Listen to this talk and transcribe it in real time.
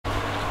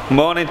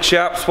Morning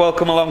chaps,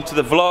 welcome along to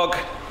the vlog.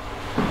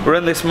 We're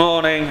in this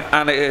morning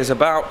and it is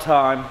about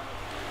time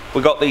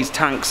we got these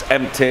tanks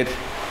emptied,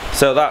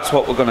 so that's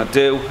what we're going to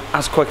do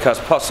as quick as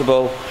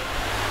possible.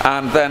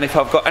 And then if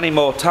I've got any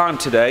more time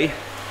today,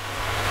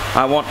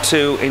 I want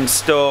to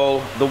install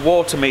the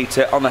water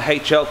meter on the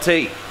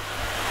HLT.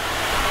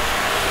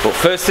 But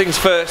first things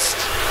first,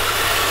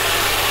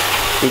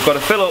 we've got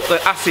to fill up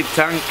the acid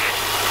tank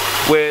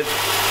with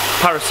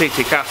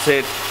paracetic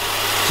acid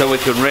so we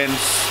can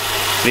rinse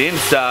the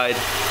inside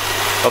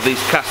of these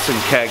casks and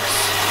kegs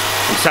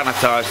and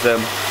sanitize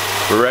them.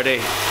 We're ready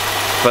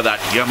for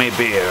that yummy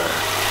beer.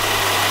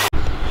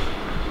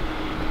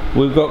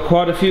 We've got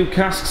quite a few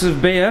casks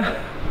of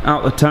beer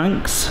out the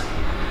tanks,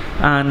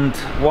 and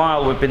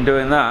while we've been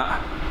doing that,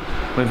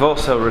 we've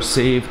also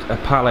received a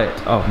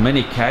pallet of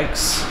mini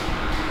kegs.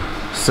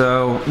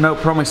 So no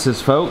promises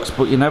folks,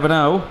 but you never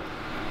know,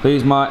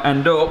 these might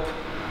end up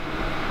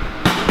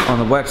on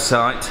the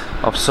website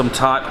of some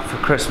type for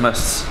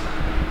Christmas.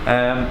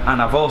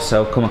 And I've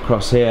also come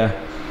across here,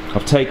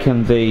 I've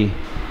taken the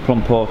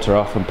plum porter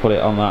off and put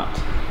it on that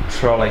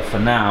trolley for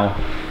now,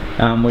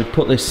 and we've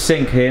put this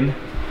sink in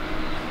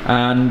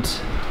and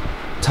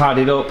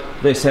tidied up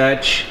this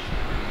edge,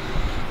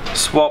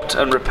 swapped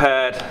and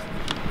repaired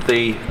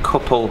the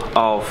couple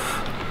of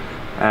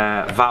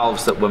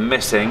valves that were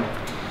missing,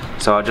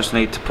 so I just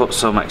need to put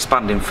some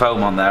expanding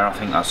foam on there. I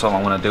think that's all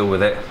I'm going to do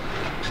with it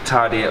to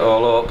tidy it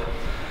all up.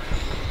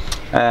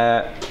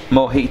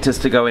 More heaters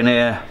to go in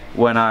here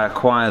when I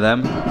acquire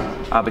them.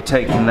 I'll be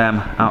taking them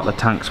out the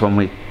tanks when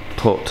we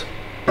put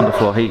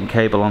underfloor heating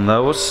cable on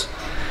those.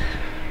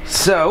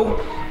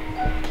 So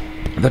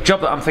the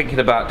job that I'm thinking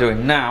about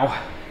doing now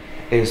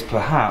is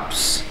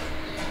perhaps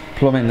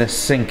plumbing this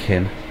sink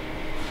in,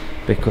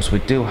 because we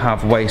do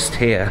have waste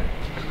here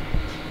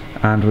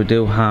and we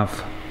do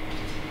have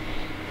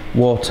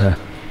water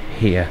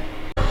here.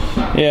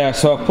 Yeah,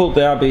 so I've pulled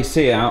the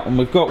RBC out and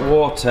we've got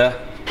water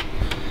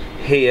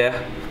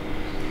here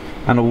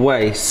and a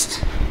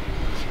waste,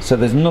 so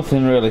there's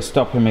nothing really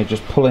stopping me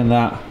just pulling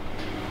that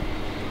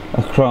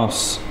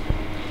across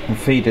and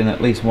feeding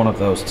at least one of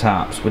those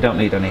taps. We don't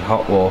need any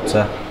hot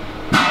water,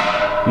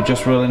 we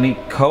just really need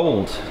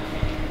cold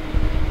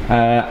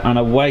and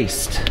a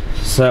waste.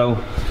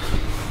 So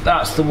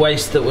that's the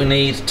waste that we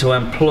need to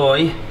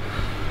employ.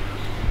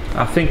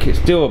 I think it's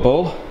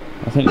doable.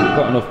 I think we've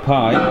got enough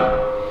pipe.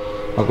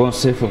 I'll go and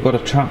see if we've got a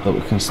trap that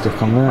we can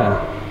stick on there.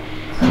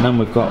 And then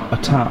we've got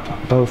a tap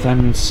at both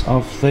ends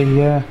of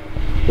the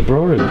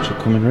brewery, which will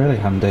come in really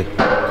handy.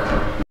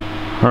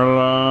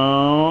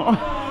 Hello?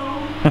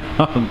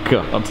 Oh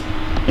God,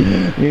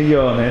 you're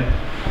yawning.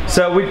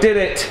 So we did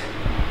it.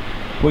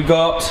 We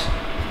got,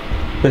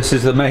 this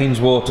is the mains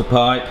water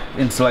pipe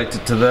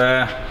insulated to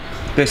there.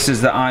 This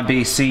is the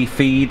IBC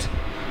feed,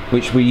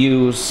 which we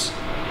use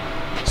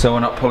so we're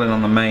not pulling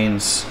on the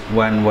mains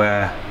when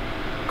we're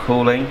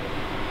cooling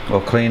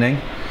or cleaning.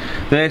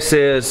 This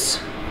is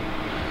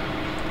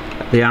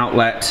the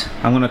outlet.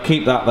 I'm going to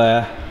keep that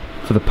there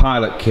for the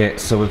pilot kit,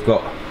 so we've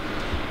got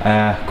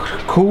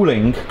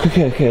cooling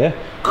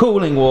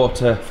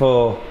water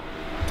for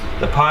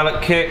the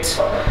pilot kit.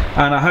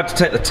 And I had to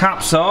take the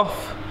taps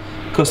off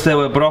because they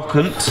were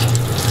broken,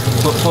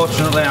 but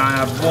fortunately I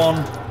have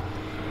one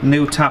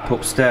new tap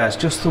upstairs,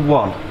 just the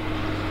one,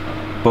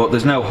 but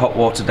there's no hot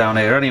water down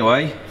here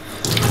anyway,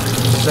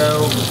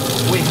 so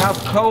we have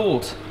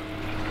cold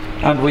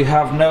and we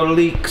have no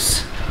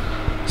leaks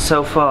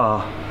so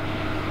far,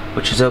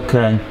 which is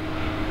okay.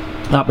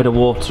 That bit of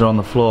water on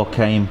the floor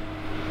came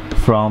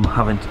from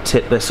having to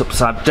tip this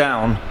upside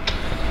down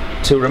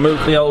to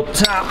remove the old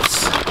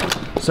taps.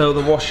 So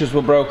the washers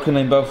were broken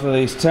in both of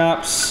these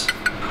taps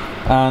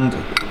and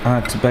I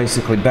had to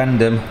basically bend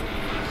them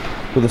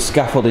with a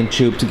scaffolding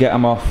tube to get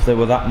them off. They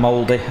were that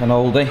mouldy and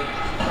oldie,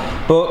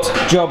 but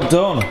job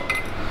done.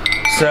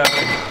 So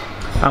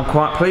I'm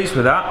quite pleased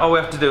with that. All we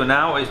have to do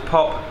now is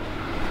pop,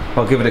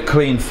 I'll give it a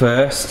clean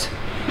first,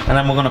 and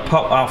then we're going to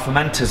pop our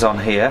fermenters on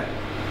here,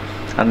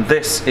 and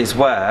this is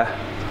where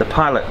the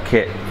pilot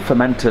kit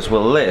fermenters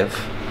will live,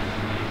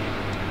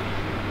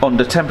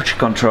 under temperature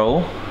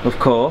control of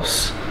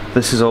course.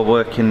 This is all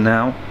working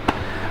now,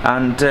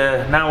 and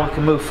now we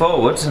can move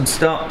forwards and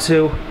start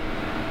to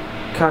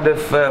kind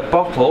of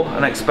bottle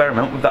and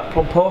experiment with that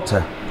plum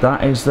porter.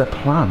 That is the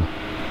plan.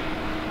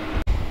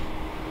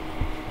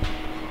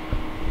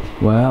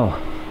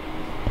 Well,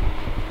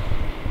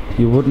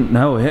 you wouldn't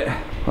know it,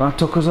 but that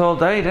took us all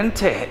day,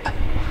 didn't it?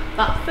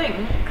 That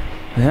thing?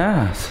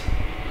 Yes.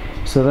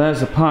 So there's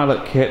the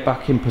pilot kit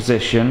back in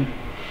position,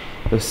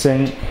 the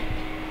sink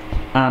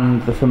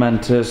and the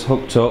fermenters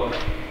hooked up.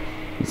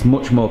 It's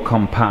much more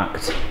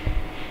compact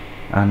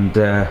and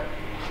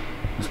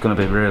it's going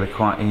to be really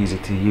quite easy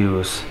to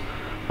use.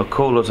 The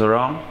coolers are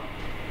on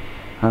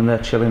and they're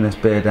chilling this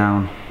beer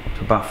down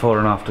to about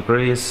 4.5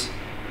 degrees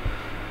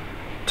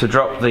to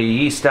drop the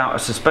yeast out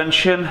of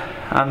suspension,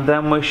 and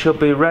then we should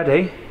be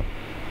ready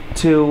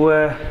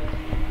to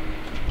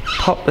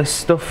pop this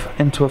stuff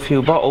into a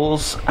few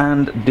bottles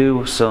and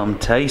do some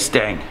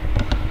tasting.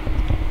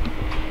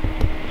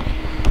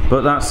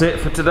 But that's it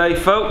for today,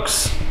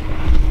 folks.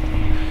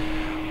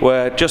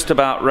 We're just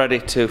about ready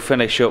to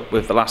finish up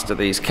with the last of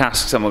these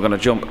casks, and we're going to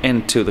jump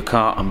into the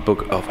car and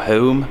bug off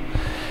home.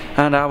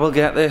 And I will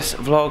get this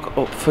vlog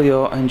up for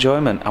your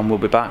enjoyment, and we'll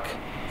be back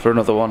for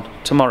another one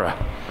tomorrow,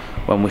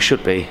 when we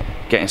should be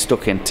getting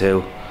stuck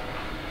into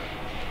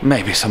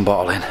maybe some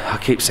bottling. I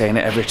keep saying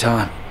it every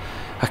time.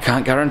 I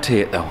can't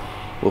guarantee it though.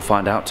 We'll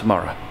find out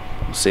tomorrow.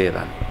 We'll see you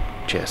then.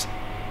 Cheers.